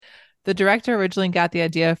The director originally got the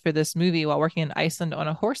idea for this movie while working in Iceland on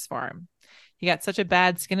a horse farm. He got such a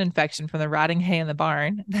bad skin infection from the rotting hay in the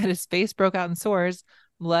barn that his face broke out in sores,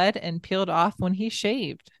 bled, and peeled off when he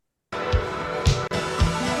shaved.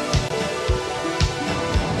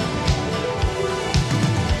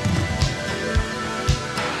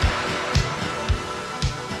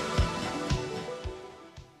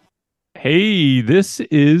 Hey, this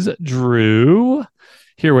is Drew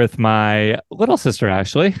here with my little sister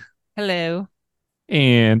Ashley Hello.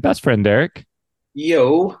 and best friend Derek.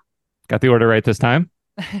 Yo, Got the order right this time.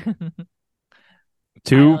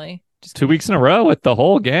 Two Finally. Just two kidding. weeks in a row with the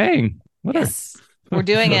whole gang. What are Yes, we're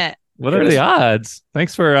doing it. what are the odds?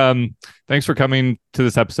 Thanks for coming to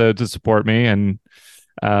this episode to support me and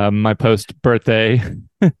my post birthday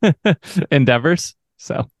endeavors.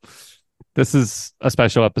 So this is a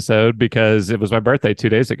special episode because it was my birthday 2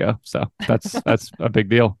 days ago. So that's a big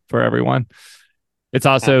deal for everyone. It's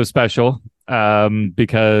also special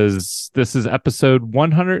because this is episode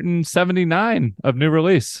 179 of New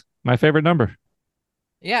Release, my favorite number.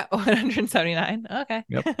 Yeah, 179. Okay.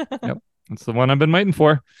 Yep. Yep. That's the one I've been waiting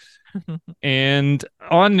for. And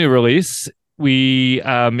on New Release, we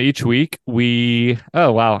each week we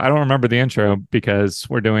oh wow, I don't remember the intro because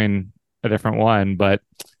we're doing a different one, but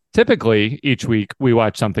typically each week we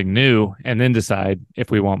watch something new and then decide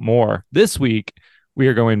if we want more. This week we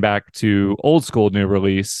are going back to old school New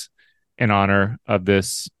Release in honor of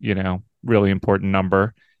this, really important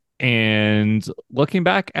number. And looking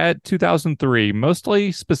back at 2003,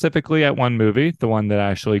 mostly specifically at one movie, the one that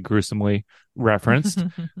Ashley gruesomely referenced,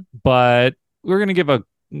 but we're going to give a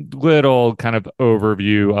little kind of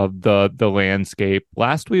overview of the landscape.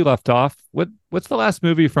 Last we left off, what's the last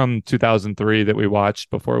movie from 2003 that we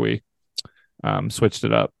watched before we switched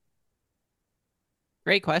it up?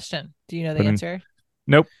 Great question. Do you know the But answer?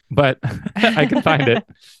 nope, but I can find it.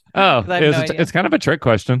 Oh, 'Cause I have no idea. it's kind of a trick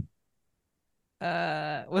question.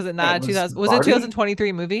 Was it not a was 2000? Was it Barbie?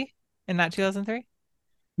 2023 movie and not 2003?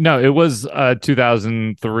 No, it was a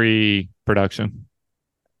 2003 production.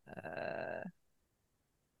 Uh,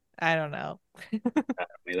 I don't know.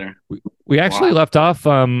 Either. We actually Wow. left off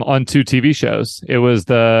on two TV shows. It was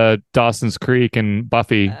the Dawson's Creek and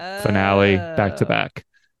Buffy finale back to Oh. back.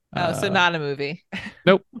 Oh, so not a movie.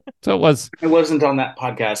 Nope. So it was. I wasn't on that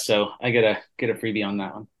podcast, so I gotta get a freebie on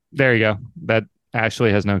that one. There you go. That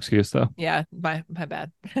Ashley has no excuse though. Yeah, my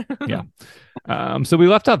bad. Yeah. So we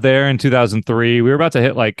left off there in 2003. We were about to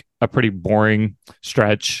hit like a pretty boring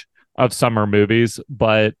stretch of summer movies,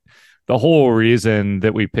 but the whole reason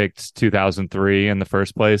that we picked 2003 in the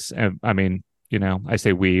first place, and I mean, I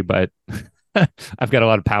say we, but I've got a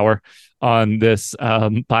lot of power on this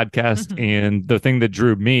podcast. And the thing that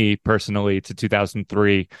drew me personally to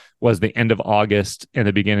 2003 was the end of August and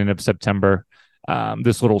the beginning of September.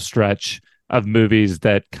 This little stretch of movies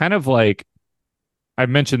that kind of like I've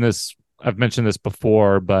mentioned this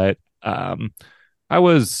before, but I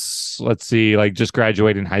was, let's see, like just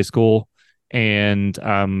graduating high school and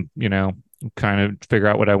kind of figure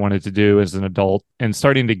out what I wanted to do as an adult and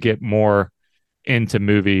starting to get more into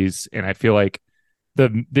movies. And I feel like the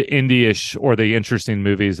indie-ish or the interesting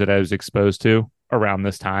movies that I was exposed to around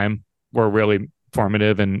this time were really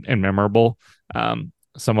formative and memorable.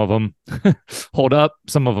 Some of them hold up,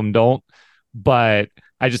 some of them don't, but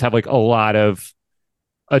I just have like a lot of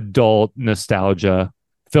adult nostalgia,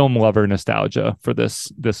 film lover nostalgia for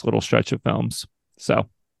this little stretch of films. So,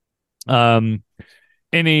 um,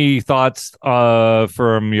 any thoughts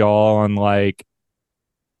from y'all on like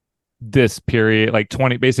this period, like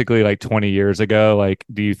 20 years ago? Like,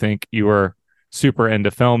 do you think you were super into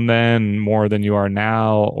film then more than you are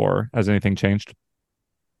now, or has anything changed?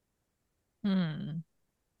 Hmm.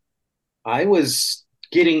 I was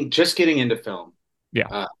getting into film,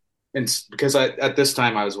 Yeah. because at this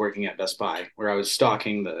time I was working at Best Buy, where I was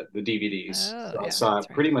stocking the DVDs. Oh, So I yeah, saw that's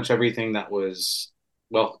right. pretty much everything that was,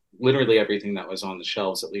 well, literally everything that was on the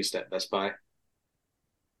shelves, at least at Best Buy.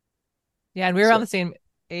 Yeah, and we were around So the same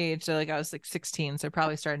age. So like I was like 16, so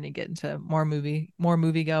probably starting to get into more movie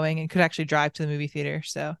going and could actually drive to the movie theater.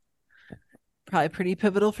 So probably pretty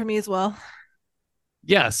pivotal for me as well.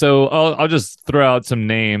 Yeah, so I'll just throw out some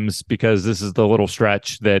names because this is the little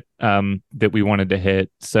stretch that we wanted to hit.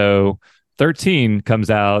 So 13 comes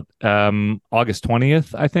out August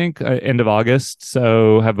 20th, I think, end of August.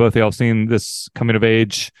 So have both of y'all seen this coming of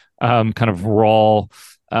age kind of raw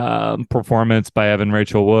performance by Evan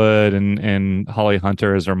Rachel Wood and Holly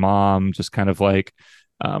Hunter as her mom, just kind of like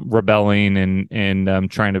rebelling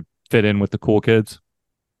and trying to fit in with the cool kids?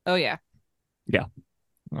 Oh yeah, Yeah.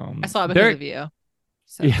 I saw it because Derek, of you.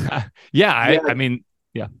 So yeah, yeah. yeah, I mean,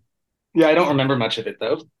 yeah. yeah, I don't remember much of it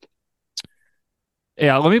though.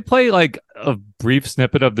 Yeah, let me play like a brief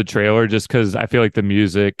snippet of the trailer just because I feel like the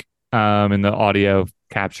music and the audio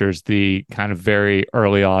captures the kind of very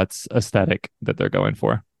early aughts aesthetic that they're going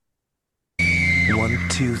for. One,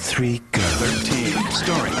 two, three, go. 13,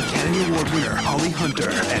 starring Academy Award winner Holly Hunter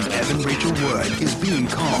and Evan Rachel Wood, is being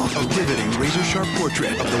called a riveting, razor-sharp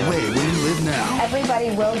portrait of the way women live now. Everybody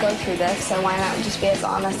will go through this, so why not just be as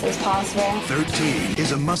honest as possible? 13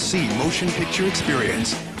 is a must-see motion picture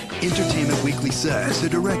experience. Entertainment Weekly says the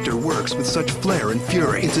director works with such flair and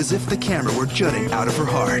fury. It's as if the camera were jutting out of her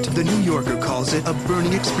heart. The New Yorker calls it a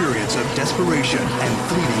burning experience of desperation and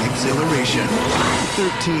fleeting exhilaration.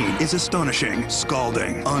 13 is astonishing,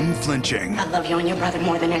 scalding, unflinching. I love you and your brother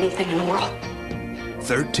more than anything in the world.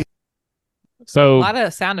 13. A So lot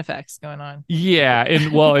of sound effects going on. yeah,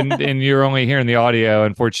 and you're only hearing the audio.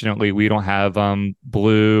 Unfortunately, we don't have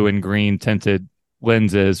blue and green tinted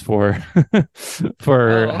lenses for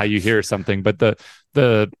Oh. how you hear something, but the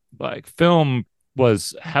like film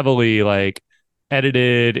was heavily like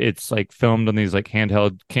edited. It's like filmed on these like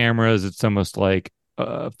handheld cameras. It's almost like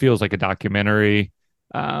feels like a documentary.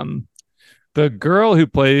 um the girl who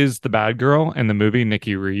plays the bad girl in the movie,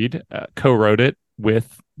 Nikki Reed, co-wrote it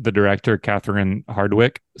with the director Catherine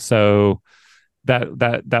Hardwicke. So that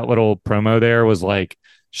little promo there was like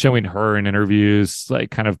showing her in interviews, like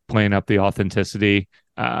kind of playing up the authenticity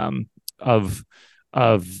um, of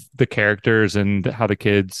the characters and how the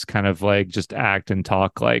kids kind of like just act and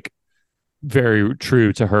talk like very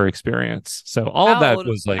true to her experience. So all of that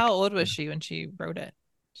was like, how old was she when she wrote it?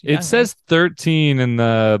 She it young, says 13 in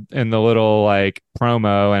the little like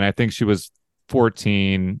promo, and I think she was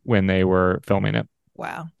 14 when they were filming it.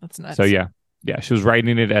 Wow, that's nuts. So yeah, she was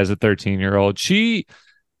writing it as a 13-year-old. She,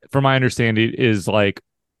 from my understanding, is like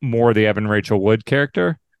more the Evan Rachel Wood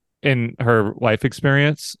character in her life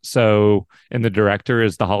experience. So, and the director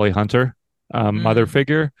is the Holly Hunter mother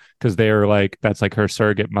figure, because they are like, that's like her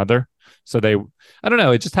surrogate mother. So I don't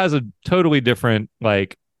know, it just has a totally different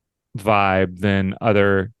like vibe than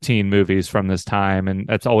other teen movies from this time, and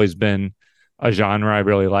that's always been a genre I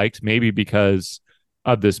really liked. Maybe because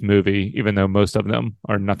of this movie, even though most of them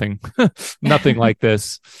are nothing nothing like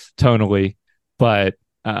this tonally. But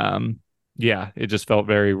yeah, it just felt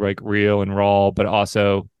very like real and raw. But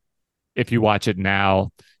also, if you watch it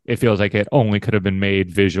now, it feels like it only could have been made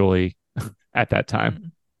visually at that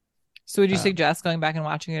time. So would you suggest going back and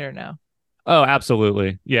watching it or no? Oh,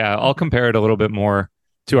 absolutely. Yeah, I'll compare it a little bit more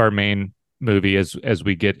to our main movie as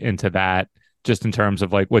we get into that, just in terms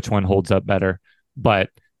of like which one holds up better. But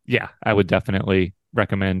yeah, I would definitely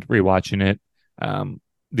recommend rewatching it.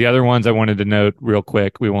 The other ones I wanted to note real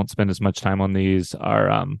quick, we won't spend as much time on these,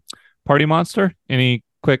 are Party Monster. Any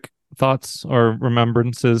quick thoughts or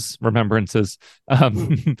remembrances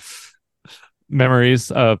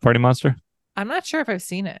memories of Party Monster? I'm not sure if I've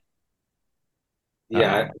seen it.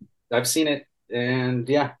 Yeah, I've seen it, and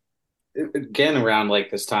yeah, again around like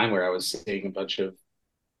this time where I was seeing a bunch of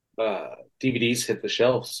DVDs hit the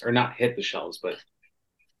shelves, or not hit the shelves, but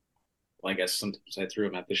well, I guess sometimes I threw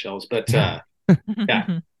them at the shelves. But yeah,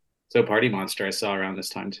 so Party Monster I saw around this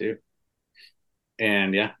time too,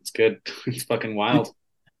 and yeah, it's good. It's fucking wild.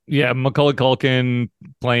 Yeah, Macaulay Culkin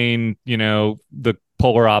playing, the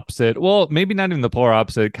polar opposite. Well, maybe not even the polar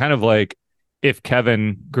opposite. Kind of like if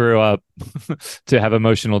Kevin grew up to have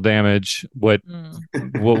emotional damage, what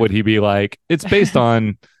would he be like? It's based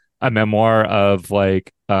on a memoir of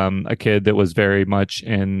like a kid that was very much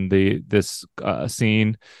in this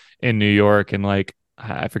scene in New York, and like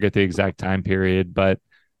I forget the exact time period, but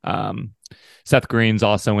Seth Green's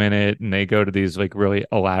also in it, and they go to these like really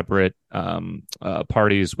elaborate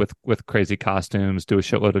parties with crazy costumes, do a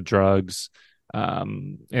shitload of drugs,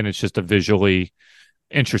 and it's just a visually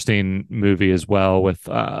interesting movie as well, with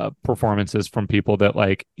performances from people that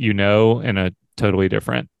like in a totally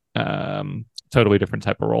different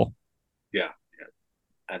type of role. Yeah,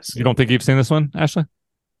 absolutely. You don't think you've seen this one, Ashley?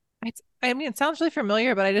 I mean, it sounds really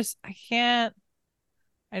familiar, but I just don't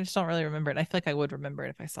really remember it. I feel like I would remember it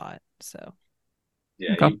if I saw it. So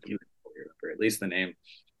yeah, Okay. you remember at least the name.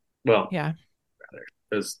 Well, yeah. rather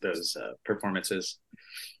those performances.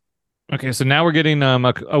 Okay, so now we're getting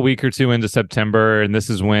a week or two into September, and this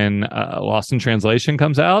is when Lost in Translation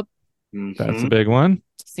comes out. That's a big one.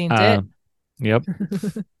 Seen it. Yep.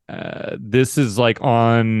 This is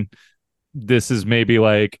maybe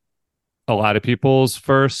like a lot of people's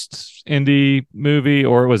first indie movie,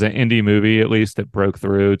 or it was an indie movie at least that broke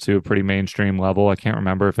through to a pretty mainstream level. I can't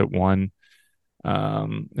remember if it won,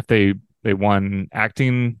 if they won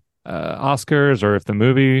acting Oscars, or if the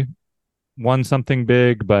movie won something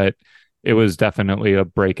big, but it was definitely a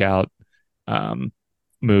breakout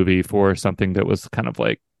movie for something that was kind of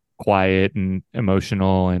like quiet and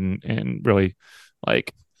emotional and really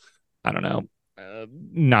like, I don't know,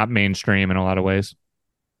 not mainstream in a lot of ways.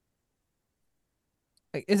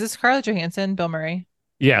 Is this Scarlett Johansson, Bill Murray?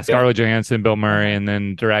 Yeah, Scarlett Johansson, Bill Murray, Okay. and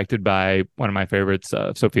then directed by one of my favorites,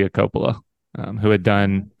 Sofia Coppola, who had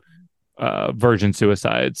done Virgin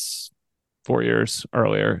Suicides 4 years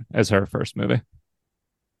earlier as her first movie.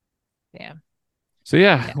 Damn. So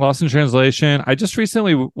yeah, Lost in Translation. I just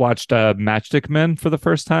recently watched Matchstick Men for the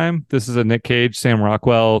first time. This is a Nick Cage, Sam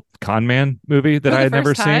Rockwell con man movie that For I the had never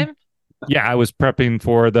first time? seen. Yeah, I was prepping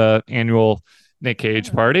for the annual Nick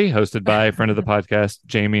Cage party hosted by a friend of the podcast,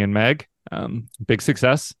 Jamie and Meg. Big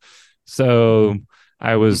success. So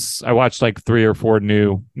I watched like 3 or 4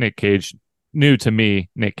 new to me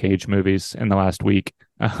Nick Cage movies in the last week,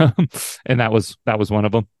 and that was one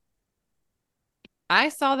of them. I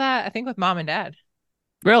saw that, I think, with mom and dad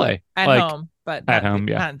Really, at like home, but at not, home,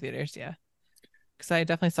 yeah. not in theaters. Yeah. Because I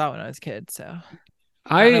definitely saw it when I was a kid. So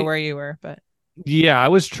I I don't know where you were, but Yeah, I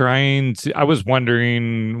was wondering it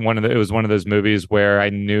was one of those movies where I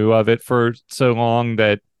knew of it for so long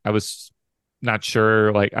that I was not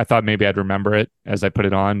sure. Like I thought maybe I'd remember it as I put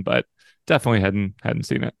it on, but definitely hadn't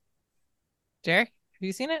seen it. Derek, have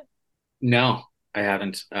you seen it? No, I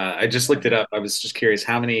haven't. I just looked it up. I was just curious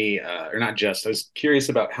how many, or not just, I was curious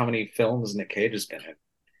about how many films Nick Cage has been in.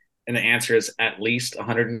 And the answer is at least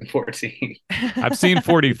 114. I've seen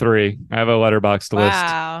 43. I have a letterboxed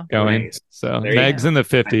Wow. list going. Nice. So There you Meg's go. in the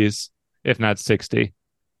 50s, if not 60.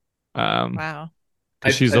 Wow.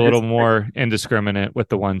 Because she's a little more indiscriminate with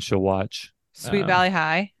the ones she'll watch. Sweet Valley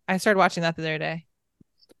High. I started watching that the other day.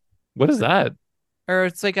 What is that? Or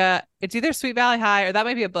it's like it's either Sweet Valley High or that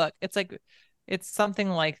might be a book. It's something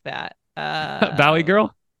like that. Valley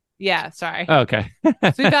Girl? Yeah, sorry. Oh, okay.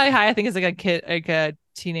 Sweet Valley High, I think, is like a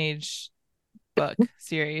teenage book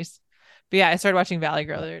series. But yeah, I started watching Valley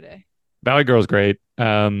Girl the other day. Valley Girl's great.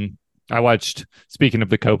 I watched, speaking of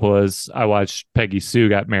the Coppolas, I watched Peggy Sue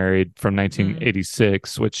Got Married from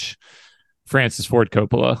 1986, which Francis Ford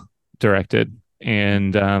Coppola directed.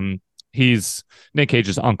 And he's Nick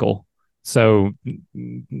Cage's uncle. So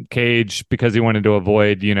Cage, because he wanted to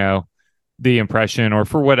avoid, the impression or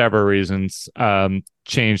for whatever reasons,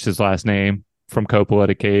 changed his last name from Coppola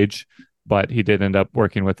to Cage. But he did end up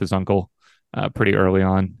working with his uncle pretty early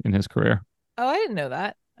on in his career. Oh, I didn't know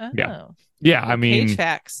that. Oh. Yeah. I mean, Cage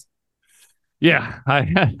facts. Yeah,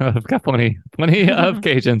 I've got plenty of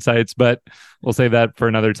Cage insights, but we'll save that for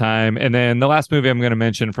another time. And then the last movie I'm going to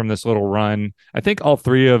mention from this little run, I think all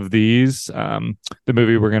 3 of these, the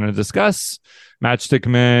movie we're going to discuss, Matchstick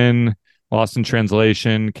Men, Lost in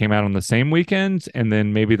Translation, came out on the same weekend, and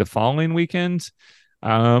then maybe the following weekend,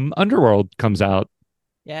 Underworld comes out.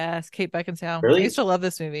 Yes, Kate Beckinsale. Really? I used to love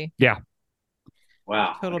this movie. Yeah.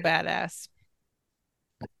 Wow. Total badass.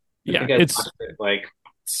 Yeah, I think I watched it like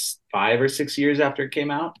 5 or 6 years after it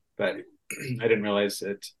came out, but I didn't realize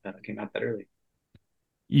it came out that early.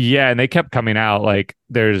 Yeah, and they kept coming out. Like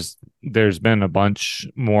there's been a bunch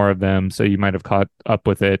more of them, so you might have caught up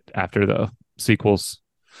with it after the sequels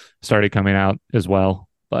started coming out as well.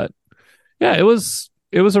 But yeah, it was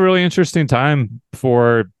a really interesting time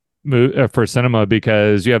for cinema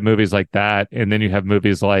because you have movies like that, and then you have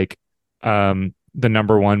movies like the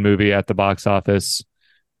number one movie at the box office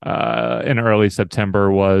in early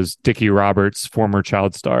September was Dickie Roberts, former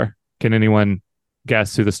child star. Can anyone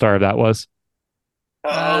guess who the star of that was?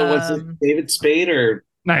 Oh, was it David Spade or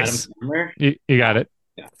Nice. Adam Sandler? You got it.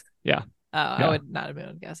 Yeah. Oh, I would not have been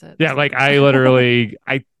able to guess it. Yeah, like I literally,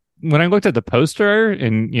 when I looked at the poster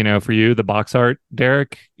and, for you, the box art,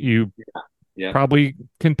 Derek, you probably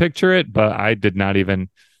can picture it, but I did not even,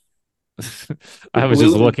 I was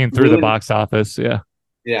just looking through the box office. Yeah.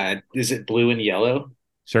 Yeah. Is it blue and yellow?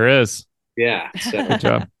 Sure is. Yeah. So. Good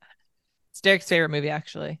job. It's Derek's favorite movie,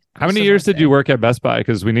 actually. How many years did you work at Best Buy?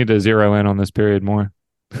 Because we need to zero in on this period more.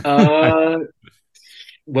 Well,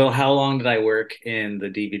 how long did I work in the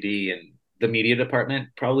DVD and the media department?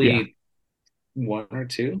 Probably 1 or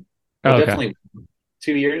 2. Oh, okay. Definitely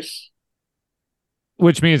 2 years.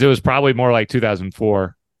 Which means it was probably more like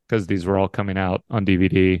 2004 because these were all coming out on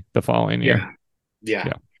DVD the following year.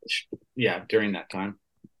 Yeah, during that time.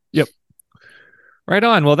 Yep. Right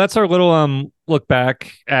on. Well, that's our little look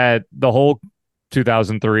back at the whole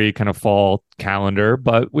 2003 kind of fall calendar,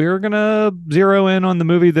 but we're going to zero in on the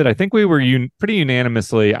movie that I think we were pretty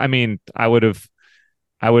unanimously. I mean, I would have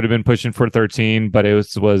been pushing for 13, but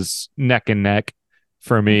it was neck and neck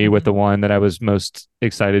for me with the one that I was most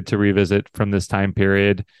excited to revisit from this time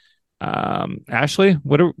period. Ashley,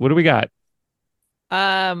 what do we got?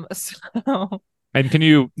 So And can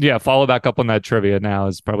you, follow back up on that trivia now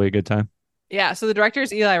is probably a good time. Yeah, so the director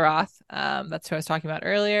is Eli Roth. That's who I was talking about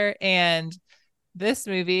earlier. And this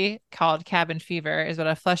movie called Cabin Fever is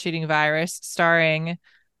about a flesh-eating virus starring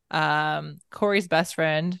Corey's best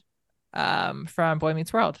friend from Boy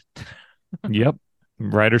Meets World. Yep.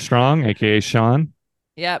 Ryder Strong, aka Sean.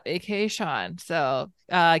 Yep, aka Sean. So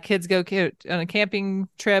kids go on a camping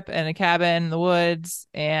trip in a cabin in the woods,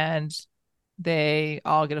 and they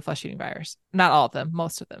all get a flesh-eating virus. Not all of them,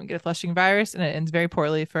 most of them get a flesh-eating virus, and it ends very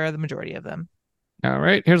poorly for the majority of them. All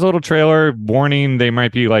right. Here's a little trailer. Warning, they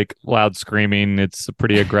might be like loud screaming. It's a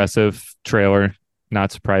pretty aggressive trailer.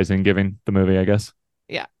 Not surprising given the movie, I guess.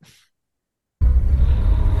 Yeah.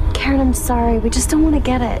 Karen, I'm sorry. We just don't want to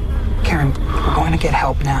get it. Karen, we're going to get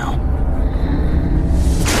help now.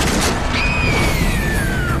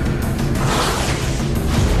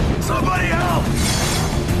 Somebody help!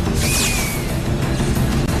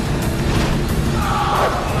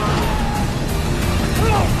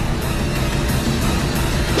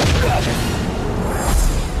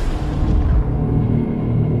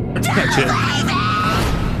 Catch it.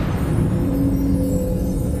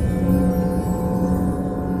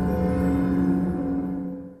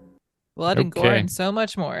 Blood and gore and so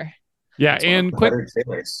much more. Yeah, and quick.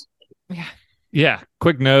 Yeah. Yeah,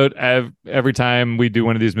 quick note. Every time we do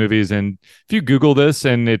one of these movies, and if you Google this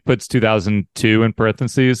and it puts 2002 in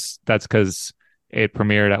parentheses, that's because it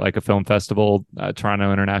premiered at like a film festival,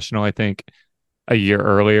 Toronto International, I think, a year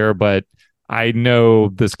earlier. But I know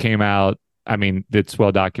this came out. I mean, it's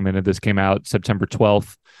well documented. This came out September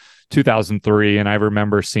 12th, 2003. And I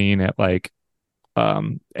remember seeing it like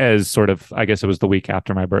as sort of, I guess it was the week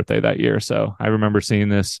after my birthday that year. So I remember seeing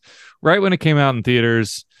this right when it came out in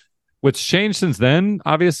theaters. What's changed since then,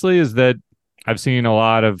 obviously, is that I've seen a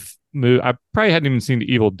lot of I probably hadn't even seen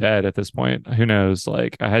Evil Dead at this point. Who knows?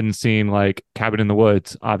 Like, I hadn't seen like Cabin in the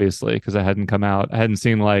Woods, obviously, because I hadn't come out. I hadn't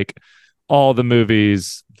seen like all the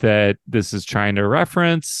movies that this is trying to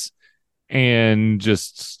reference, and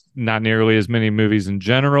just not nearly as many movies in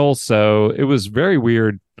general. So it was very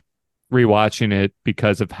weird rewatching it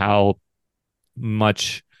because of how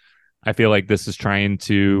much I feel like this is trying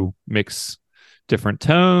to mix different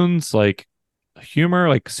tones, like humor,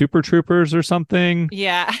 like Super Troopers or something.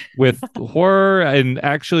 Yeah. With horror. And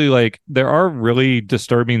actually, like, there are really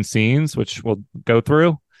disturbing scenes, which we'll go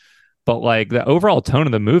through. But like the overall tone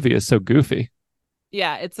of the movie is so goofy.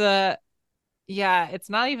 Yeah, it's not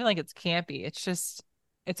even like it's campy.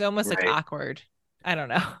 It's almost like awkward. I don't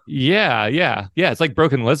know. Yeah. It's like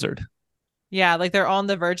Broken Lizard. Yeah, like they're on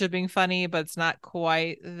the verge of being funny, but it's not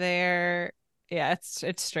quite there. Yeah,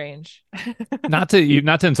 it's strange. not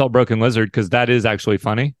to insult Broken Lizard, because that is actually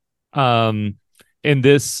funny. And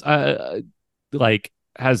this like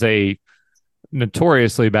has a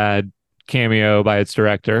notoriously bad cameo by its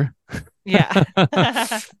director. Yeah.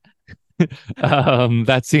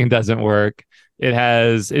 That scene doesn't work.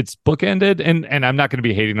 It's bookended, and I'm not going to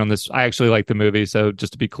be hating on this. I actually like the movie, so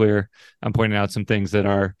just to be clear, I'm pointing out some things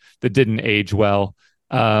that didn't age well.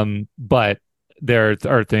 But there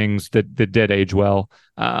are things that did age well.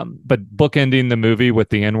 But bookending the movie with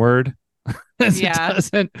the N-word, it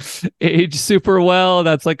doesn't age super well.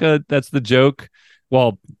 That's the joke.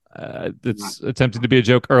 Well, it's attempted to be a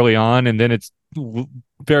joke early on, and then it's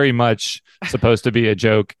very much supposed to be a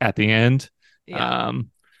joke at the end. Yeah.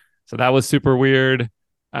 So that was super weird.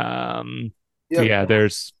 Anyway,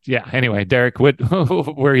 Derek, where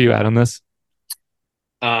are you at on this?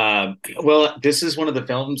 Well, this is one of the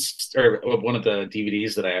films, or one of the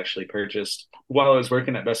DVDs that I actually purchased while I was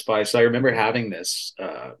working at Best Buy. So I remember having this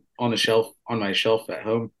on my shelf at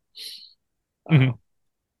home. Mm-hmm.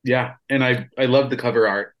 Yeah, and I love the cover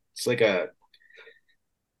art. It's like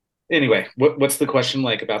anyway, what's the question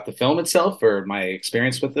like about the film itself, or my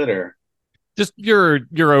experience with it, or just your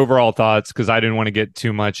overall thoughts? Because I didn't want to get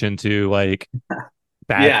too much into like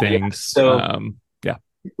bad things. Yeah.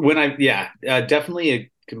 So definitely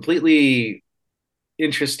a completely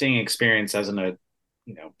interesting experience as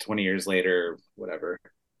 20 years later, whatever.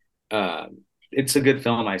 It's a good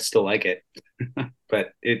film. I still like it,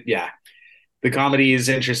 but the comedy is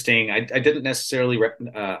interesting. I didn't necessarily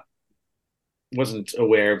wasn't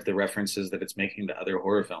aware of the references that it's making to other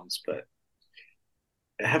horror films, but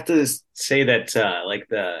I have to say that like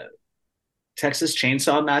the Texas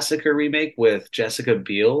Chainsaw Massacre remake with Jessica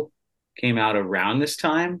Biel came out around this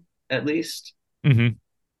time, at least. Mm-hmm.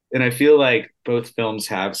 And I feel like both films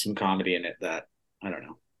have some comedy in it that, I don't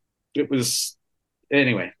know.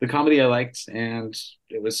 Anyway, the comedy I liked, and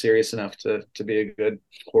it was serious enough to be a good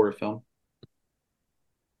horror film.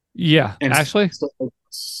 Yeah, and Ashley?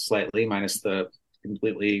 Slightly, minus the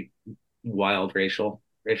completely wild racial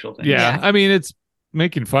things. Yeah. Yeah. I mean, it's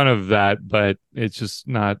making fun of that, but it's just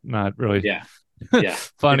not really Yeah. Yeah.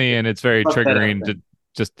 funny, and it's very Fuck that up triggering to then.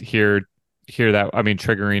 just hear that. I mean,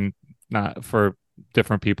 triggering not for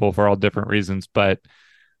different people for all different reasons, but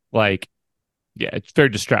like, yeah, it's very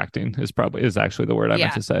distracting is actually the word I meant Yeah.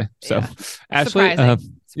 to say. So, Yeah. Ashley,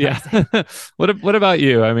 Surprising. yeah. Surprising. What about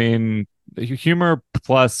you? I mean, the humor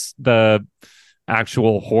plus the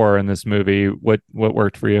actual horror in this movie. What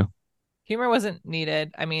worked for you? Humor wasn't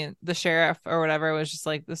needed. I mean, the sheriff or whatever was just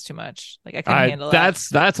like, this is too much. Like, I couldn't handle that.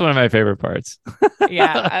 That's one of my favorite parts.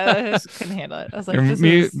 Yeah, I just couldn't handle it. I was like, Your this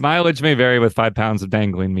is mileage may vary with 5 pounds of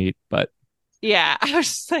dangling meat, but yeah. I was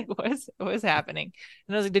just like, what is happening?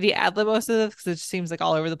 And I was like, did he ad lib most of this? Because it just seems like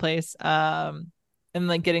all over the place. And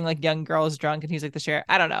like getting like young girls drunk, and he's like the sheriff.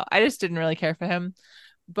 I don't know. I just didn't really care for him.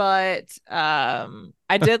 But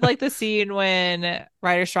I did like the scene when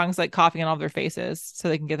Ryder Strong's like coughing on all their faces so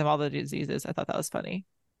they can get them all the diseases. I thought that was funny.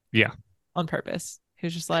 Yeah. On purpose. He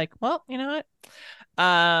was just like, well, you know what?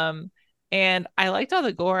 And I liked all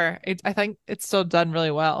the gore. I think it's still done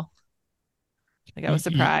really well. Like, I was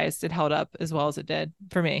surprised it held up as well as it did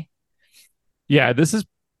for me. Yeah, this is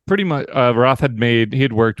pretty much Roth he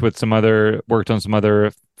had worked on some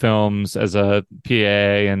other films as a PA,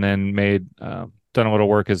 and then done a little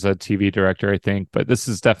work as a TV director, I think, but this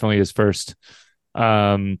is definitely his first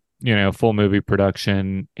full movie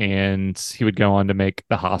production, and he would go on to make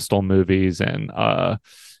the Hostel movies and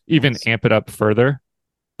even amp it up further.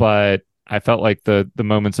 But I felt like the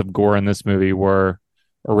moments of gore in this movie were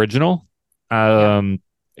original and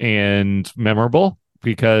memorable,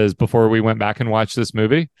 because before we went back and watched this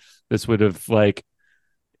movie, this would have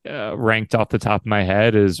ranked off the top of my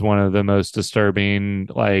head as one of the most disturbing,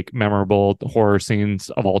 like, memorable horror scenes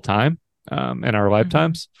of all time in our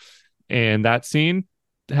lifetimes. And that scene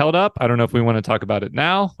held up. I don't know if we want to talk about it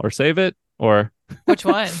now or save it, or which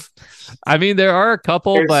one. I mean, there are a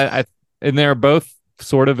couple, and they're both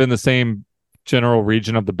sort of in the same general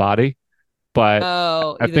region of the body. But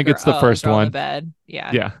I think it's the first one. The bed.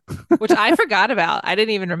 Yeah. Yeah. Which I forgot about. I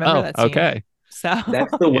didn't even remember that scene. Okay. So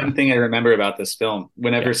that's the one thing I remember about this film.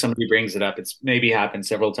 Whenever somebody brings it up, it's maybe happened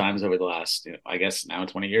several times over the last, I guess now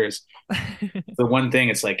 20 years. The one thing,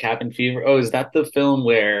 it's like Cabin Fever. Oh, is that the film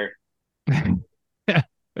where?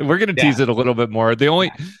 We're gonna tease it a little bit more. The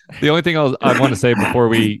only thing I want to say before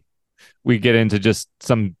we get into just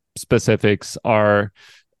some specifics are,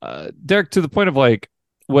 Derek, to the point of like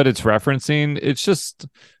what it's referencing, it's just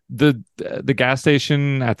the gas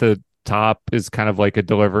station at the top is kind of like a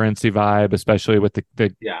Deliverance-y vibe, especially with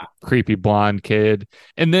the creepy blonde kid,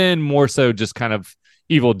 and then more so just kind of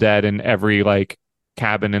Evil Dead in every like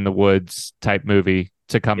cabin in the woods type movie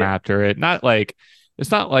to come after it. It's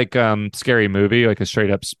not like Scary Movie, like a straight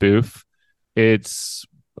up spoof. It's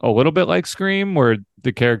a little bit like Scream, where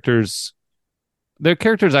the characters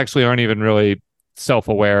actually aren't even really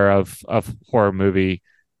self-aware of horror movie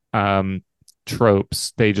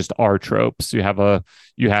tropes. They just are tropes. You have a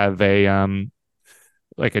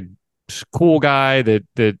like a cool guy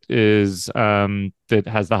that is that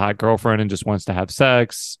has the hot girlfriend and just wants to have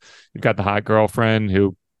sex. You've got the hot girlfriend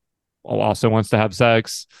who also wants to have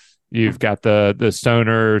sex. You've got the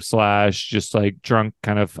stoner / just like drunk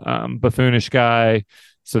kind of buffoonish guy.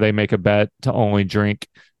 So they make a bet to only drink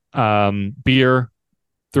beer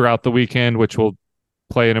throughout the weekend, which will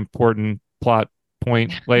play an important plot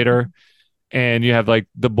point later. And you have like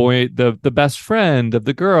the boy, the best friend of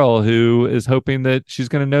the girl, who is hoping that she's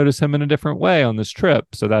going to notice him in a different way on this trip.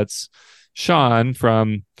 So that's Sean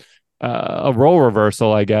from a role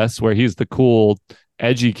reversal, I guess, where he's the cool,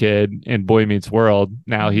 edgy kid in Boy Meets World.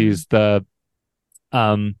 Now he's the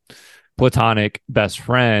platonic best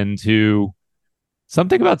friend who,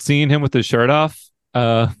 something about seeing him with his shirt off,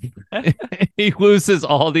 he loses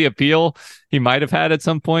all the appeal he might have had at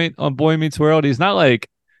some point on Boy Meets World. He's not like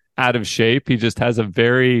out of shape. He just has a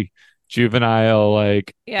very juvenile,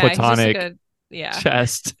 like platonic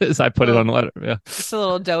chest, as I put it on the letter. Yeah. Just a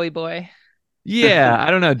little doughy boy. Yeah.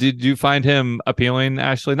 I don't know. Did you find him appealing,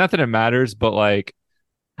 Ashley? Not that it matters, but like,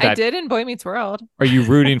 I did in Boy Meets World. Are you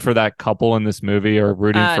rooting for that couple in this movie, or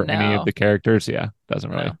rooting for any of the characters? Yeah. Doesn't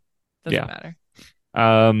really. Doesn't matter.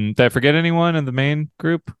 Did I forget anyone in the main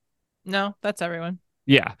group? No, that's everyone.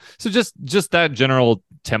 Yeah. So just that general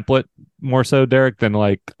template more so, Derek, than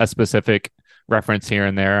like a specific reference here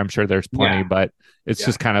and there. I'm sure there's plenty, but it's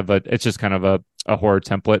just kind of a horror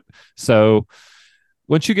template. So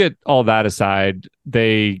once you get all that aside,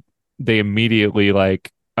 they immediately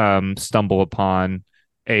like stumble upon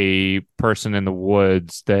a person in the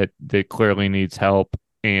woods that clearly needs help,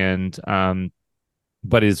 and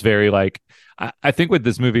but is very like I think what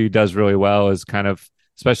this movie does really well is kind of,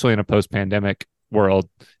 especially in a post-pandemic world,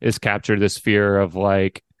 is capture this fear of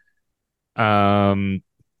like, what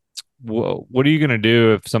are you going to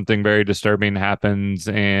do if something very disturbing happens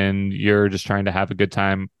and you're just trying to have a good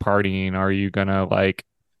time partying? Are you going to like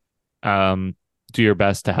do your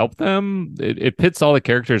best to help them? It pits all the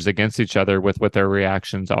characters against each other with what their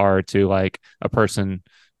reactions are to like a person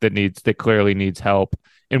that clearly needs help.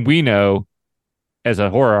 And we know, as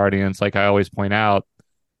a horror audience, like I always point out,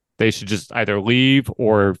 they should just either leave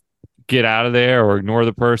or get out of there or ignore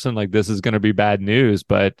the person. Like, this is going to be bad news.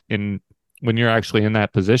 But when you're actually in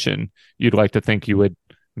that position, you'd like to think you would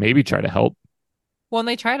maybe try to help. Well, and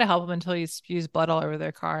they try to help him until he spews blood all over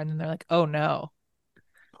their car, and then they're like, "Oh no!"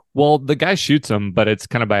 Well, the guy shoots him, but it's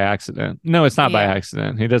kind of by accident. No, it's not by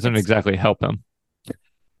accident. He doesn't exactly help him.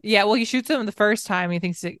 Yeah, well, he shoots him the first time. He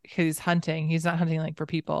thinks he's hunting. He's not hunting like for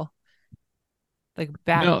people. Like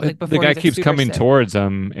back, No, like the before guy keeps coming towards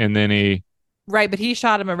him, and then he. Right, but he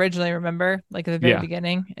shot him originally. Remember, like at the very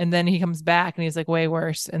beginning, and then he comes back and he's like way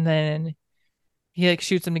worse, and then he like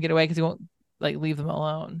shoots him to get away because he won't like leave them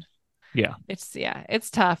alone. Yeah, it's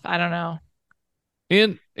tough. I don't know.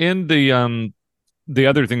 And the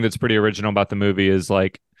other thing that's pretty original about the movie is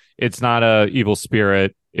like it's not a evil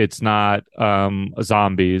spirit, it's not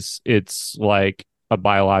zombies, it's like a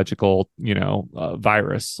biological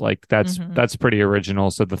virus. Like that's pretty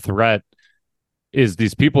original. So the threat is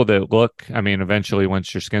these people that look, I mean, eventually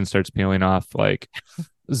once your skin starts peeling off, like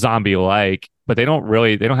zombie like, but they don't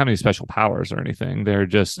have any special powers or anything. They're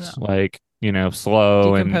just like,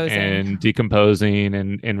 slow and decomposing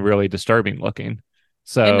and really disturbing looking.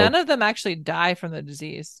 So, and none of them actually die from the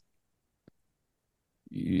disease.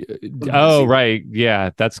 Oh, right. Yeah.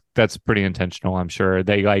 That's pretty intentional. I'm sure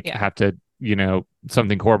they have to,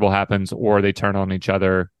 something horrible happens or they turn on each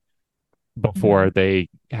other before they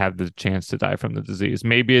have the chance to die from the disease.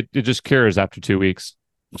 Maybe it just cures after 2 weeks.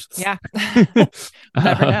 Yeah.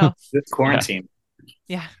 Never know. It's quarantine.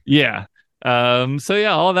 Yeah. Yeah. So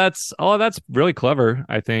yeah, all that's really clever.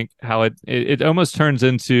 I think how it almost turns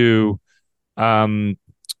into a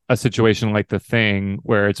situation like The Thing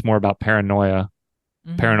where it's more about paranoia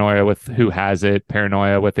with who has it,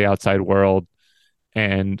 paranoia with the outside world,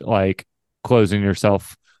 and like closing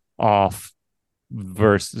yourself off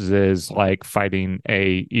versus like fighting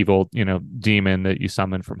a evil demon that you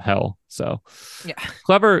summon from hell. So yeah,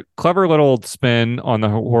 clever little spin on the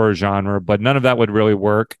horror genre, but none of that would really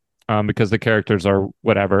work because the characters are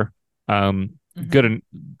whatever, good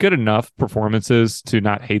enough performances to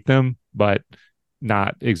not hate them, but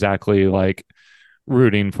not exactly like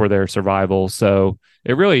rooting for their survival. So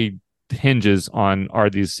it really hinges on, are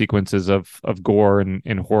these sequences of gore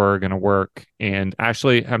and horror going to work? And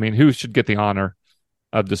actually, I mean, who should get the honor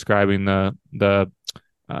of describing the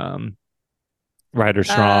Ryder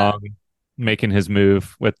Strong making his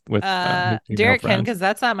move with Derek can, because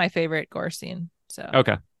that's not my favorite gore scene. So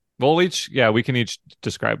okay, well, we can each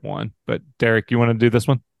describe one. But Derek, you want to do this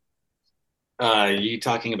one? You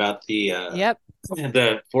talking about the yep,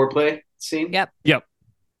 the foreplay scene? Yep.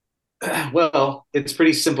 Well, it's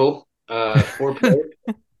pretty simple. Foreplay.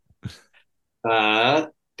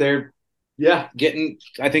 They're getting.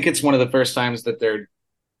 I think it's one of the first times that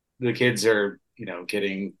the kids are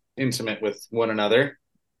getting intimate with one another,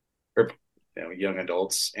 or young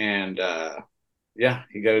adults, and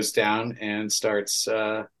he goes down and starts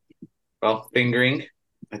fingering.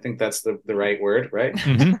 I think that's the right word, right?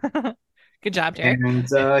 Mm-hmm. Good job, Derek. And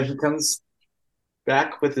he comes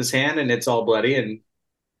back with his hand, and it's all bloody, and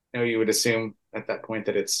you would assume at that point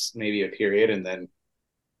that it's maybe a period, and then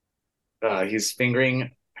he's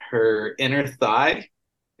fingering her inner thigh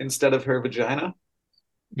instead of her vagina.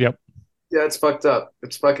 Yep. Yeah, it's fucked up.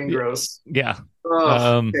 It's fucking gross. Yeah.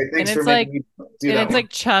 Okay, thanks for making me do that. It's like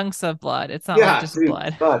chunks of blood. It's not like just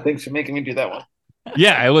blood. Thanks for making me do that one.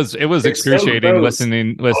 Yeah, it was excruciating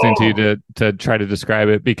listening to you to try to describe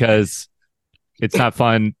it, because it's not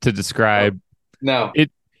fun to describe. No.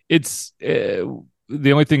 It's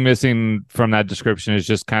the only thing missing from that description is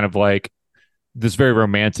just kind of like this very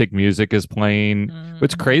romantic music is playing.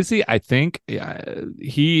 What's crazy, I think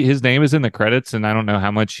his name is in the credits, and I don't know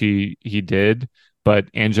how much he did, but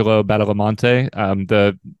Angelo Badalamenti,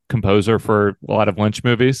 the composer for a lot of Lynch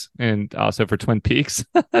movies and also for Twin Peaks,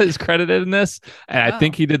 is credited in this. And I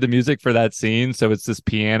think he did the music for that scene. So it's this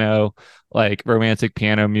piano, like romantic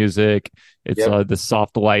piano music. It's the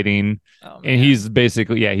soft lighting. And he's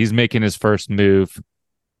basically, he's making his first move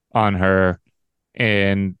on her,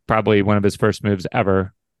 and probably one of his first moves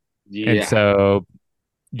ever. Yeah. And so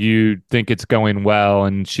you think it's going well,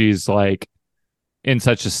 and she's like in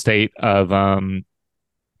such a state of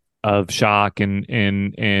of shock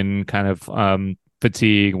and kind of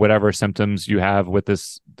fatigue, whatever symptoms you have with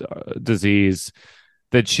this disease,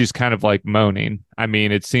 that she's kind of like moaning. I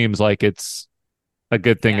mean, it seems like it's a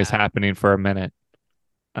good thing is happening for a minute.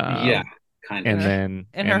 Yeah, kind of. And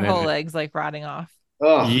her whole leg's like rotting off.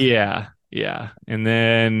 Oh, Yeah. And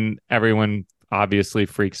then everyone obviously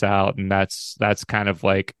freaks out, and that's kind of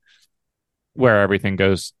like where everything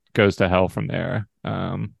goes to hell from there.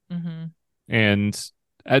 And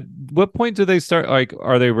at what point do they start, like,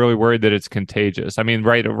 are they really worried that it's contagious? I mean,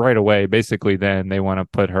 right away, basically, then they want to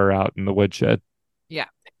put her out in the woodshed. Yeah.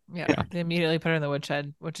 They immediately put her in the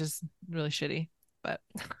woodshed, which is really shitty. But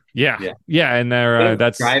yeah, and they're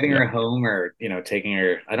that's driving her home, or taking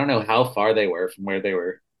her. I don't know how far they were from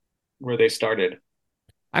where they started.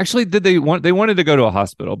 Actually, they wanted to go to a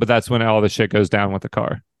hospital, but that's when all the shit goes down with the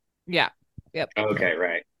car. Yeah. Yep. Okay,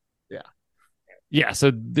 right. Yeah,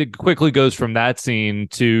 so it quickly goes from that scene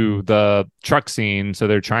to the truck scene. So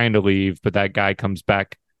they're trying to leave, but that guy comes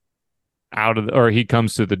back he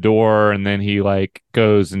comes to the door, and then he like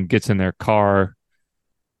goes and gets in their car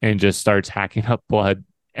and just starts hacking up blood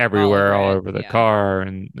everywhere, all over the car,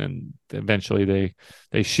 and eventually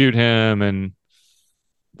they shoot him and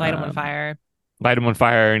light him on fire.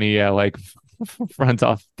 And he like runs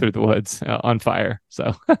off through the woods on fire.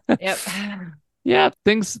 So yep. Yeah,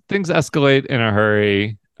 things escalate in a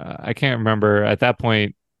hurry. I can't remember at that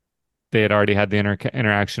point they had already had the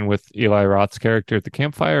interaction with Eli Roth's character at the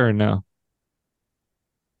campfire, or no?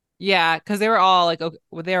 Yeah, because they were all like, okay,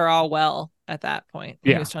 they were all well at that point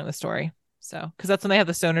when he was telling the story. So, because that's when they have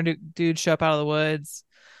the stoner dude show up out of the woods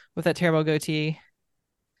with that terrible goatee.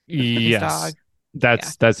 Yes,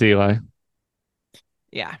 that's Eli.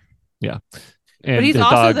 Yeah. And but he's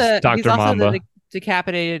also the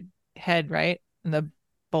decapitated head, right? In the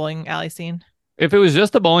bowling alley scene. If it was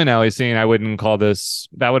just the bowling alley scene, I wouldn't call this.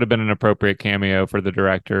 That would have been an appropriate cameo for the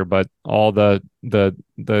director. But all the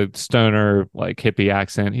stoner like hippie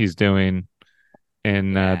accent he's doing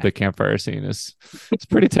in the campfire scene it's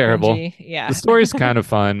pretty terrible. Yeah, the story's kind of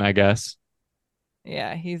fun, I guess.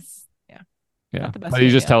 Yeah, but he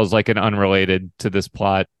just tells like an unrelated to this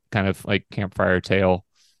plot kind of like campfire tale,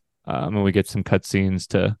 and we get some cutscenes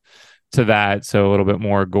to that, so a little bit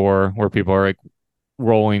more gore where people are like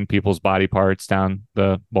rolling people's body parts down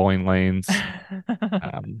the bowling lanes.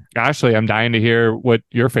 Ashley, I'm dying to hear what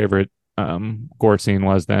your favorite gore scene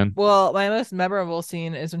was then. Well, my most memorable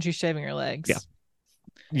scene is when she's shaving her legs.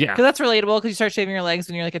 Yeah, because that's relatable, because you start shaving your legs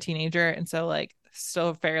when you're like a teenager, and so like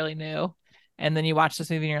still fairly new, and then you watch this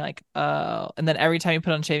movie and you're like, oh, and then every time you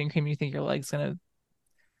put on shaving cream you think your leg's gonna.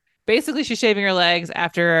 Basically, she's shaving her legs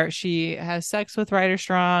after she has sex with Ryder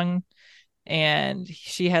Strong, and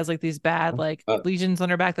she has like these bad like lesions on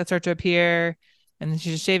her back that start to appear, and then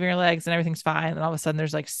she's just shaving her legs and everything's fine, and all of a sudden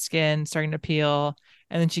there's like skin starting to peel,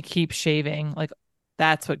 and then she keeps shaving. Like,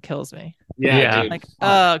 that's what kills me. Yeah. Like,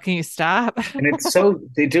 oh, can you stop? And it's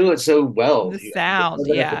they do it so well. The sound,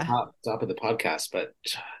 at the top of the podcast, but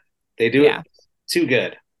they do it too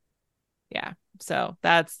good. Yeah. So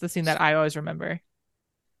that's the scene that I always remember.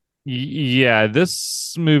 Yeah,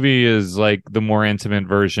 this movie is like the more intimate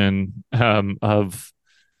version of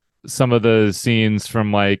some of the scenes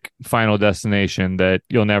from like Final Destination, that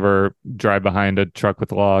you'll never drive behind a truck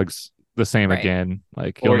with logs the same again.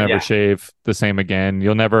 Like, you'll never shave the same again.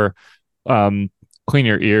 You'll never clean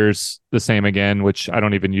your ears the same again, which I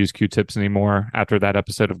don't even use Q-tips anymore after that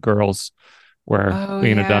episode of Girls where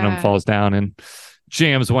Lena Dunham falls down and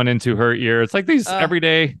jams one into her ear. It's like these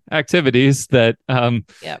everyday activities that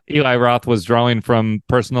Eli Roth was drawing from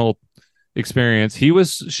personal experience. He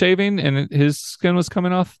was shaving and his skin was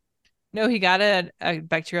coming off. No, he got a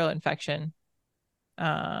bacterial infection.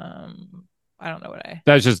 I don't know what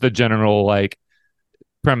That's just the general like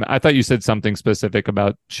premise. I thought you said something specific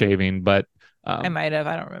about shaving, but I might have.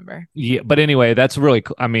 I don't remember. Yeah, but anyway, that's really,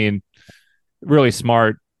 I mean, really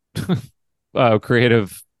smart,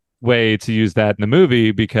 creative way to use that in the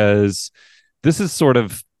movie, because this is sort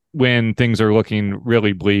of when things are looking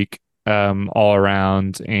really bleak all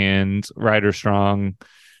around, and Ryder Strong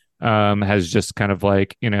has just kind of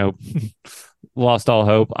like, lost all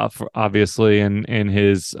hope, obviously, in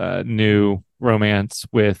his new romance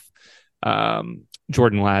with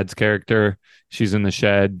Jordan Ladd's character. She's in the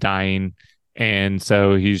shed dying, and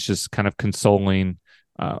so he's just kind of consoling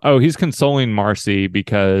he's consoling Marcy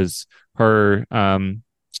because her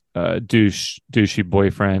douchey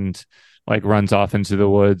boyfriend like runs off into the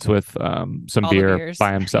woods with some beer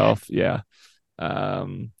by himself.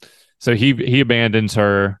 So he abandons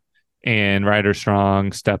her, and Ryder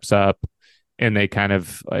Strong steps up, and they kind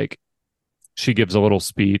of like, she gives a little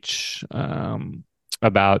speech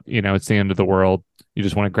about, it's the end of the world. You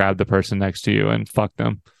just want to grab the person next to you and fuck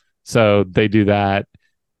them. So they do that.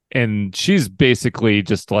 And she's basically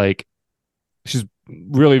just like, she's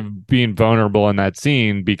really being vulnerable in that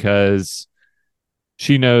scene because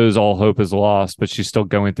she knows all hope is lost, but she's still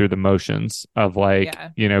going through the motions of like,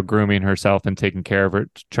 grooming herself and taking care of her,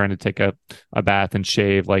 trying to take a bath and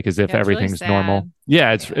shave, like as if everything's really normal.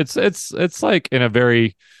 Yeah. It's like in a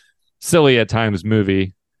very silly at times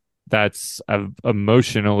movie that's a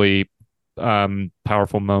emotionally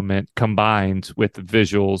powerful moment combined with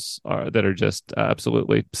visuals that are just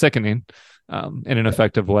absolutely sickening in an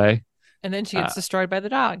effective way. And then she gets destroyed by the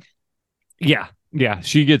dog. Yeah.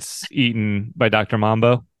 She gets eaten by Dr.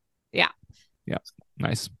 Mambo. Yeah.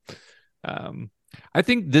 Nice. I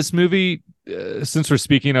think this movie, since we're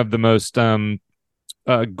speaking of the most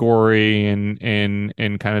gory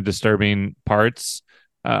and kind of disturbing parts,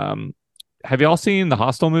 have y'all seen the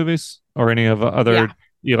Hostel movies or any of other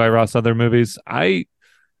Eli Roth's other movies? I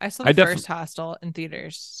saw the first Hostel in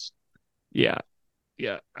theaters. Yeah.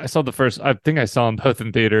 I saw the first. I think I saw them both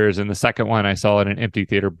in theaters, and the second one I saw in an empty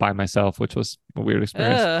theater by myself, which was a weird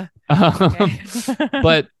experience.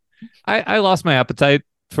 But I lost my appetite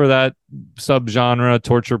for that subgenre,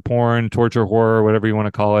 torture porn, torture horror, whatever you want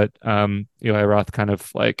to call it. Eli Roth kind of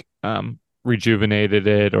like rejuvenated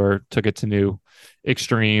it or took it to new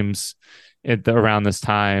extremes around this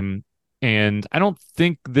time. And I don't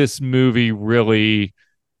think this movie really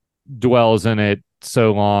dwells in it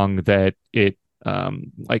so long that it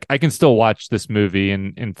like I can still watch this movie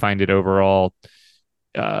and find it overall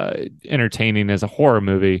entertaining as a horror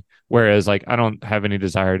movie, whereas like I don't have any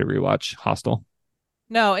desire to rewatch Hostel.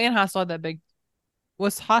 No, and Hostel had that big.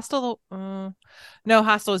 Was Hostel? No,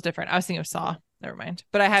 Hostel was different. I was thinking of Saw. Never mind.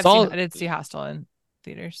 But I did see Hostel in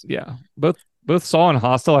theaters. Yeah, both Saw and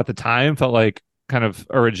Hostel at the time felt like kind of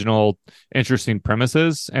original, interesting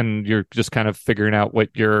premises, and you're just kind of figuring out what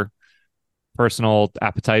your personal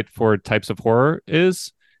appetite for types of horror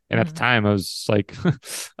is. And at the time I was like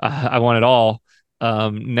I want it all.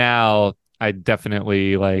 Now I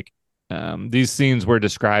definitely like these scenes we're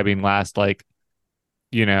describing last like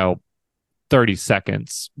 30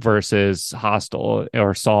 seconds versus Hostel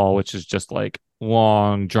or Saw, which is just like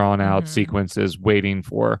long drawn out sequences waiting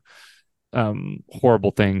for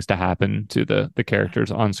horrible things to happen to the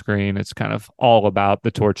characters on screen. It's kind of all about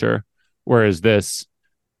the torture, whereas this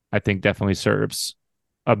I think definitely serves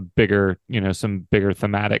a bigger, some bigger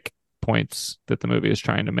thematic points that the movie is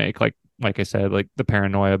trying to make. Like I said, like the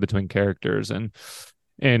paranoia between characters and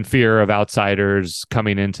fear of outsiders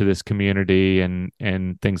coming into this community and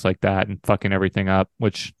things like that and fucking everything up,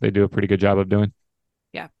 which they do a pretty good job of doing.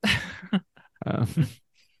 Yeah.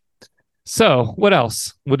 So what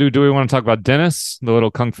else? Do we want to talk about Dennis, the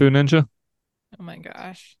little kung fu ninja? Oh my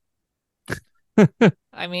gosh.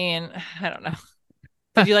 I mean, I don't know.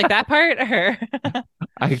 Did you like that part? Or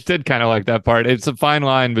I did kind of like that part. It's a fine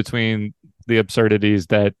line between the absurdities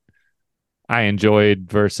that I enjoyed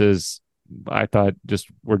versus I thought just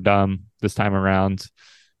were dumb this time around.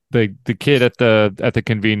 The kid at the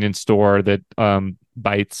convenience store that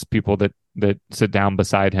bites people that sit down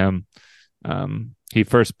beside him. He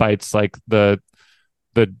first bites like the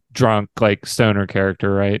drunk like stoner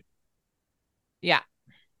character, right? Yeah.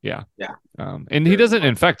 And he doesn't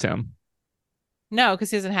infect him. No,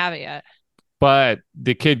 because he doesn't have it yet. But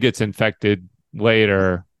the kid gets infected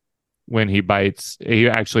later when he bites. He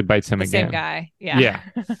actually bites him again. Same guy. Yeah.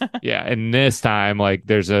 Yeah. And this time, like,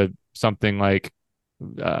 there's something like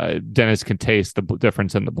Dennis can taste the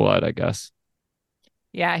difference in the blood, I guess.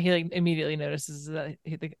 Yeah, he like immediately notices that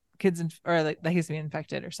the kid's that he's being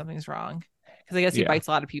infected or something's wrong. Because I guess he bites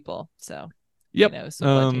a lot of people. So he knows what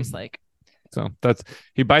blood tastes like. So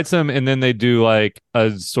he bites him, and then they do like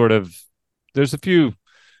a sort of. There's a few.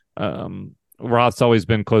 Roth's always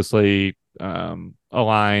been closely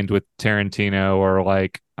aligned with Tarantino, or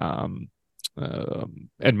like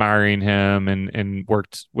admiring him, and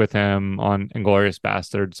worked with him on Inglourious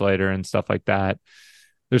Bastards later and stuff like that.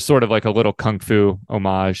 There's sort of like a little kung fu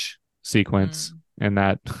homage sequence in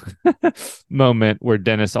that moment where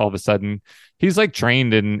Dennis all of a sudden he's like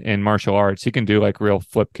trained in martial arts. He can do like real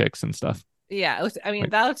flip kicks and stuff. Yeah,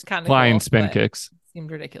 that looks kind of flying cool, spin kicks.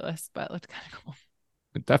 Seemed ridiculous, but it looked kind of cool.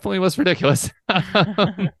 It definitely was ridiculous.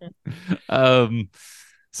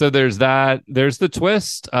 So there's that. There's the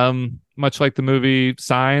twist. Much like the movie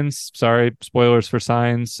Signs. Sorry, spoilers for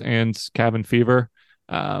Signs and Cabin Fever.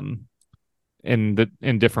 In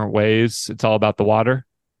different ways, it's all about the water.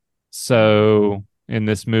 So in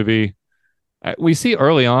this movie, we see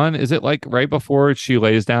early on. Is it like right before she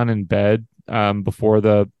lays down in bed, before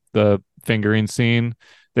the fingering scene,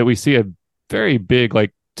 that we see a very big,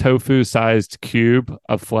 like tofu-sized cube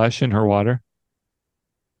of flesh in her water.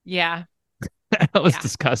 Yeah. That was Yeah.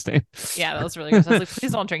 disgusting. Yeah, that was really gross. I was like,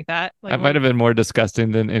 please don't drink that. Like, That might have been more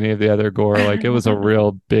disgusting than any of the other gore. Like it was a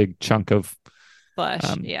real big chunk of flesh.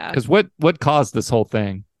 Yeah. Because what caused this whole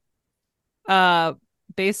thing?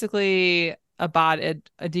 Basically a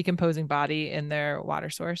decomposing body in their water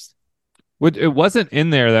source. It wasn't in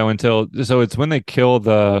there though until so it's when they kill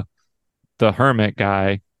the hermit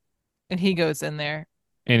guy And he goes in there.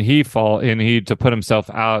 and he to put himself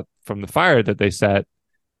out from the fire that they set.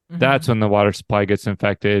 That's when the water supply gets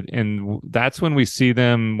infected, and that's when we see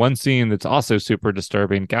them. One scene that's also super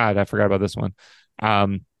disturbing. God, I forgot about this one.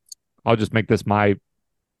 I'll just make this my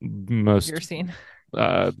most Your scene.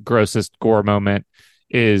 Grossest gore moment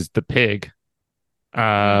is the pig.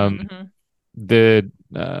 Mhm. The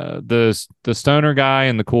stoner guy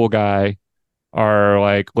and the cool guy are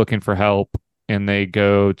like looking for help, and they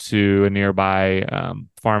go to a nearby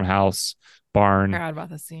farmhouse barn, Forgot about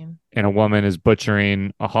the scene. and a woman is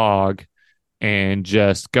butchering a hog and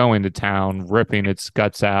just going to town, ripping its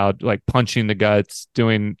guts out, like punching the guts,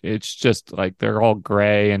 it's just like they're all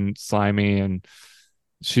gray and slimy, and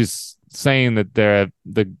she's saying that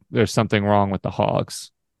there's something wrong with the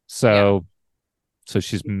hogs. So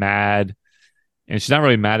she's mad, and she's not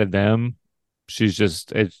really mad at them. It's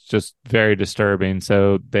just very disturbing.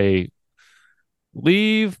 So they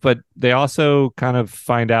leave, but they also kind of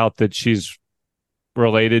find out that she's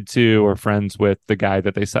related to or friends with the guy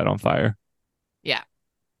that they set on fire. Yeah.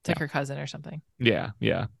 It's like her cousin or something. Yeah.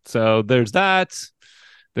 So there's that.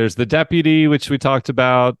 There's the deputy, which we talked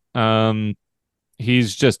about.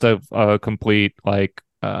 He's just a complete like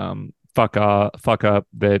fuck up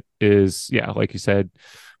that is, yeah, like you said,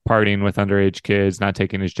 partying with underage kids, not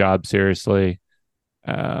taking his job seriously.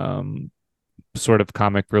 Sort of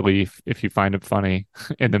comic relief if you find it funny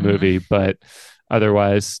in the movie, but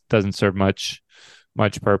otherwise doesn't serve much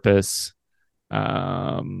purpose.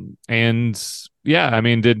 And yeah, I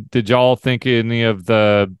mean, did y'all think any of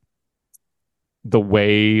the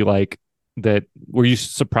way like that? Were you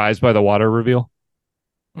surprised by the water reveal?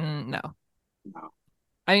 No.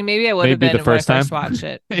 I mean, maybe I would have been the first when I first time? watched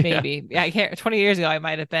it. Maybe. Yeah, I can't. 20 years ago, I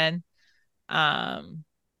might have been. But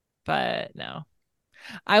no.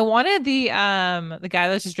 I wanted the guy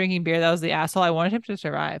that was just drinking beer that was the asshole. I wanted him to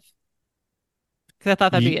survive because I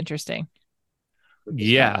thought that'd be interesting.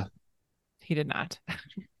 Yeah. He did not.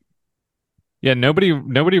 Yeah, nobody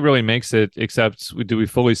really makes it except do we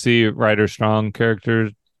fully see Ryder Strong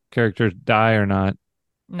characters die or not?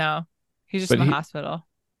 No. He's just in the hospital.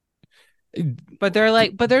 But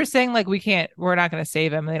they're saying like we're not going to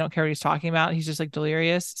save him, and they don't care what he's talking about. He's just like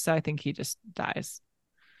delirious, so I think he just dies.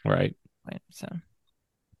 Right. So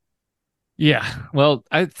yeah, well,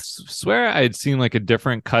 I swear I had seen like a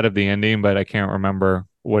different cut of the ending, but I can't remember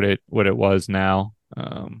what it was now.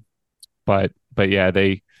 But yeah,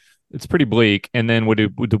 it's pretty bleak. And then what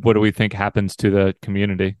do we think happens to the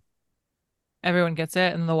community? Everyone gets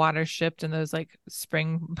it, and the water's shipped in those like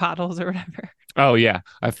spring bottles or whatever. Oh yeah,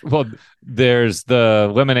 there's the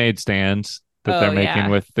lemonade stands that they're making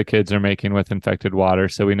with the kids are making with infected water,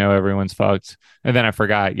 so we know everyone's fucked. And then I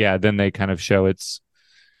forgot, yeah, then they kind of show it's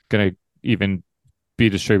gonna even be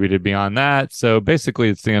distributed beyond that. So basically,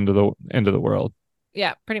 it's the end of the world.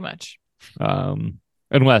 Yeah, pretty much.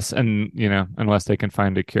 Unless they can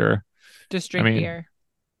find a cure. Just drink beer.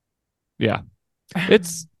 Yeah,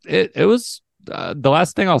 it was the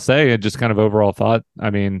last thing I'll say. Just kind of overall thought.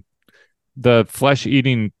 I mean, the flesh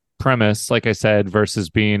eating premise, like I said, versus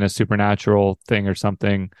being a supernatural thing or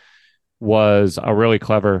something, was a really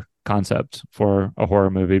clever concept for a horror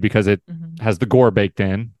movie because it has the gore baked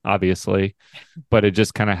in, obviously, but it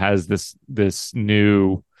just kind of has this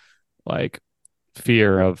new like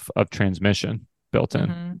fear of transmission built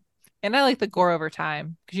in. And I like the gore over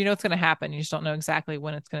time because you know it's going to happen. You just don't know exactly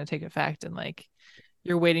when it's going to take effect, and like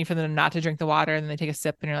you're waiting for them not to drink the water, and then they take a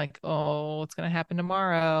sip, and you're like, oh, what's going to happen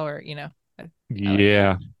tomorrow, or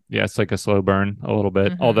Yeah, it's like a slow burn a little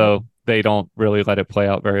bit, although they don't really let it play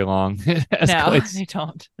out very long. No, they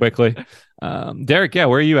don't. Quickly. Derek, where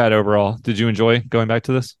are you at overall? Did you enjoy going back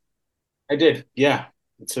to this? I did. Yeah,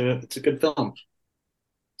 it's a good film.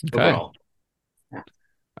 Okay. Overall. Yeah.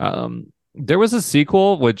 There was a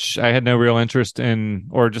sequel which I had no real interest in,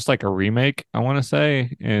 or just like a remake, I want to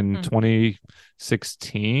say, in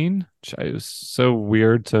 2016. Which it was so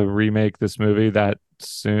weird to remake this movie that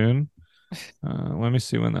soon. Let me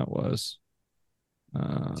see when that was.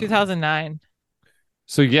 2009.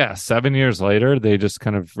 So yeah, 7 years later, they just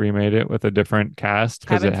kind of remade it with a different cast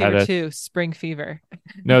because it had Fever 2, Spring Fever.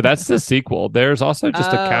 No, that's the sequel. There's also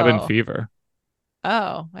just a Cabin Fever.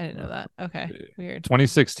 Oh, I didn't know that. Okay, weird.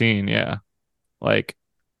 2016, yeah. Like,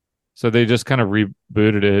 so they just kind of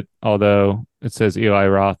rebooted it, although it says Eli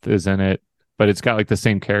Roth is in it, but it's got like the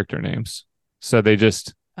same character names. So they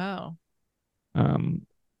just, Oh, um,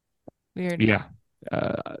 weird. yeah.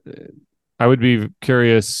 Uh, I would be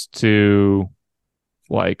curious to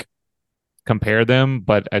like compare them,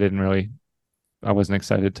 but I wasn't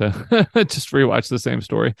excited to just rewatch the same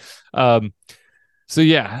story. Um, so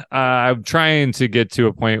yeah, I'm trying to get to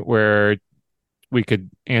a point where we could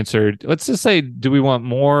answer. Let's just say, do we want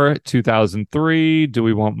more 2003? Do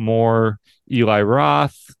we want more Eli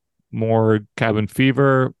Roth? More Cabin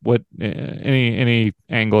Fever? What any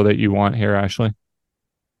angle that you want here, Ashley?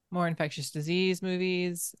 More infectious disease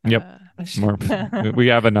movies. Yep. More. We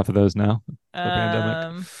have enough of those now. The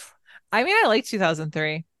pandemic. I mean, I like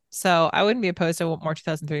 2003, so I wouldn't be opposed to more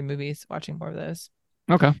 2003 movies. Watching more of those.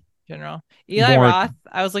 Okay. In general, Eli More- Roth.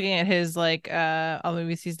 I was looking at his all the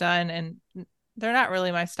movies he's done, and they're not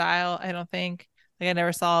really my style. I don't think. Like I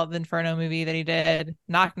never saw the Inferno movie that he did.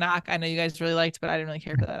 Knock Knock. I know you guys really liked, but I didn't really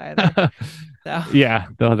care for that either. So Yeah,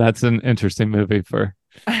 though that's an interesting movie for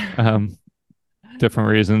different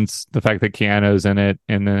reasons. The fact that Keanu's in it,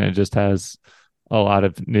 and then it just has a lot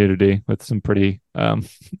of nudity with some pretty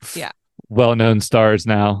Yeah. well-known stars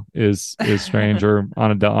now is strange. Or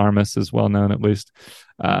Ana de Armas is well known at least.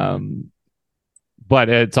 But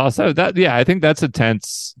it's also that, yeah, I think that's a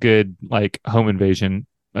tense, good like home invasion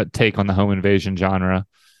take on the home invasion genre.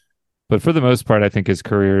 But for the most part, I think his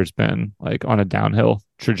career has been like on a downhill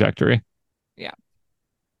trajectory. Yeah.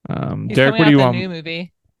 Derek, He's coming what do out you with a want? new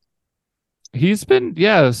movie. He's been,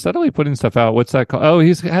 yeah, steadily putting stuff out. What's that called? Oh,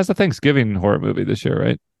 has a Thanksgiving horror movie this year,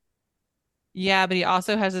 right? Yeah, but he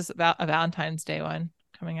also has this about a Valentine's Day one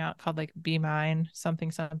coming out called like Be Mine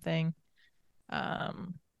something something.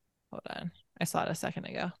 Hold on, I saw it a second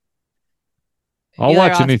ago. I'll Eli watch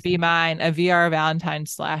Roth's anything. Be Mine, a VR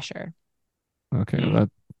Valentine's slasher. Okay,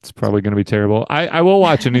 that's probably going to be terrible. I will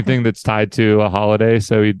watch anything that's tied to a holiday.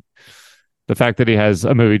 So the fact that he has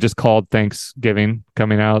a movie just called Thanksgiving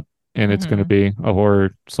coming out, and it's going to be a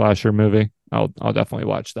horror slasher movie, I'll definitely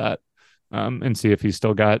watch that, and see if he's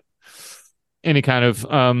still got any kind of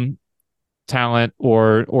talent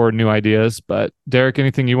or new ideas. But Derek,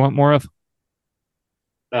 anything you want more of?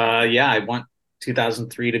 Yeah, I want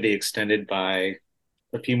 2003 to be extended by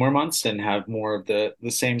a few more months and have more of the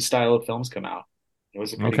same style of films come out. It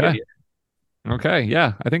was a pretty good year. Okay,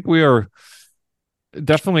 yeah, I think we are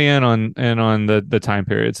definitely in on the time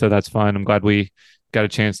period, so that's fine. I'm glad we got a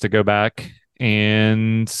chance to go back,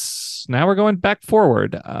 and now we're going back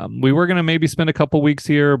forward. We were going to maybe spend a couple weeks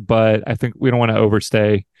here, but I think we don't want to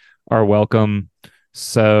overstay our welcome,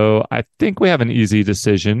 so I think we have an easy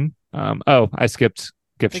decision. I skipped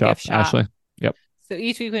gift The shop, gift shop. Ashley. Yep. So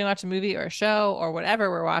each week we watch a movie or a show or whatever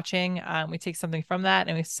we're watching. We take something from that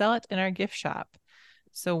and we sell it in our gift shop.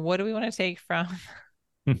 So what do we want to take from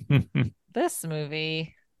this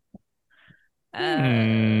movie?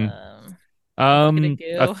 A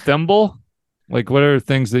thimble? Like, what are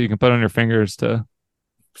things that you can put on your fingers to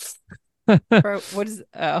what is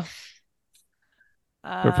for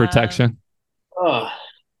protection? Oh,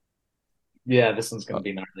 yeah, this one's gonna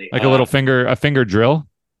be gnarly. Like a finger drill.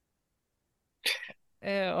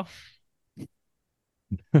 Ew.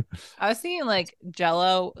 I was thinking like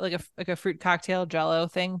Jello, like a fruit cocktail Jello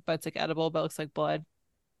thing, but it's like edible, but looks like blood.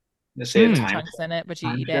 They say a Chunks in it, but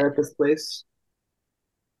you eat timeshare it. at this place.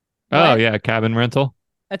 Oh What? yeah, cabin rental.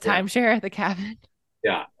 A timeshare at the cabin.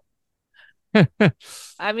 Yeah,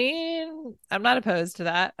 I mean, I'm not opposed to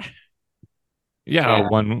that. Yeah, Yeah.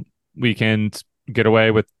 one weekend getaway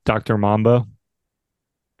with Dr. Mambo.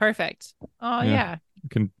 Perfect. Oh Yeah. yeah. You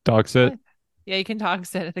can dog sit. Yeah, you can dog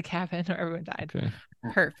sit at the cabin where everyone died. Okay.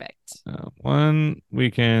 Perfect. One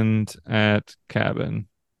weekend at cabin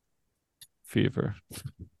fever.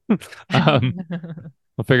 We'll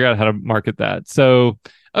figure out how to market that. So,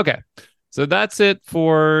 okay. So that's it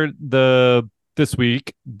for this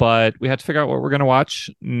week, but we have to figure out what we're going to watch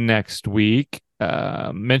next week.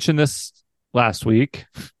 Mentioned this last week.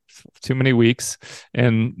 Too many weeks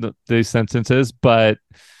in these sentences, but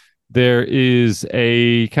there is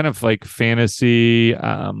a kind of like fantasy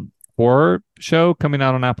horror show coming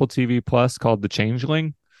out on Apple TV Plus called The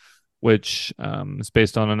Changeling, which is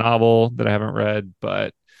based on a novel that I haven't read,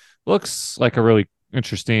 but looks like a really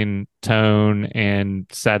interesting tone and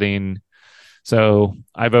setting. So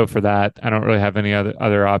I vote for that. I don't really have any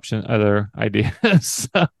other ideas.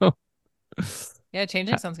 So. Yeah,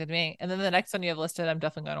 Changing sounds good to me. And then the next one you have listed, I'm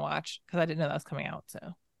definitely going to watch because I didn't know that was coming out. So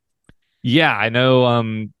Yeah, I know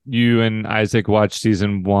you and Isaac watched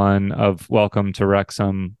season 1 of Welcome to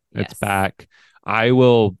Wrexham. It's Yes. back. I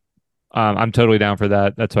will. I'm totally down for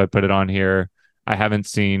that. That's why I put it on here. I haven't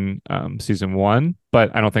seen season 1,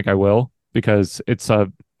 but I don't think I will because it's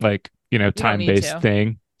a don't need time-based to.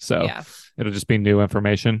 thing. So Yeah. it'll just be new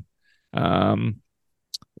information.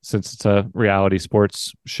 Since it's a reality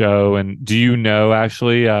sports show. And do you know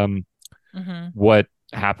actually what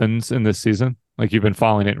happens in this season? Like you've been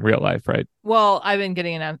following it in real life, right? Well, I've been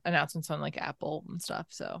getting announcements on like Apple and stuff,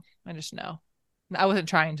 so I just know. I wasn't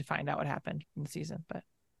trying to find out what happened in the season, but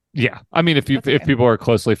Yeah. I mean, if okay. people are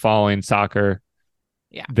closely following soccer,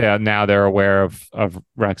 yeah, they're aware of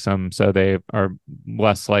Wrexham, so they are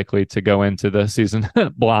less likely to go into the season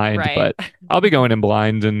blind. right. But I'll be going in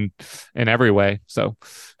blind in every way. So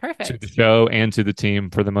Perfect. to the show and to the team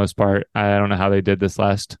for the most part. I don't know how they did this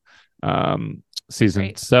last season.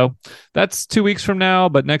 Great. So that's 2 weeks from now.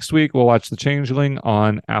 But next week we'll watch The Changeling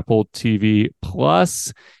on Apple TV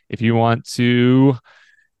Plus. If you want to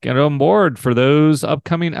get on board for those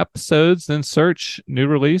upcoming episodes, then search New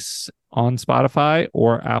Release on Spotify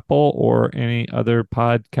or Apple or any other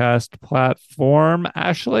podcast platform.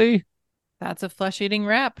 Ashley? That's a flesh-eating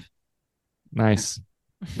wrap. Nice.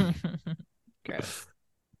 Gross.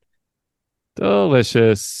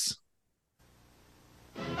 Delicious.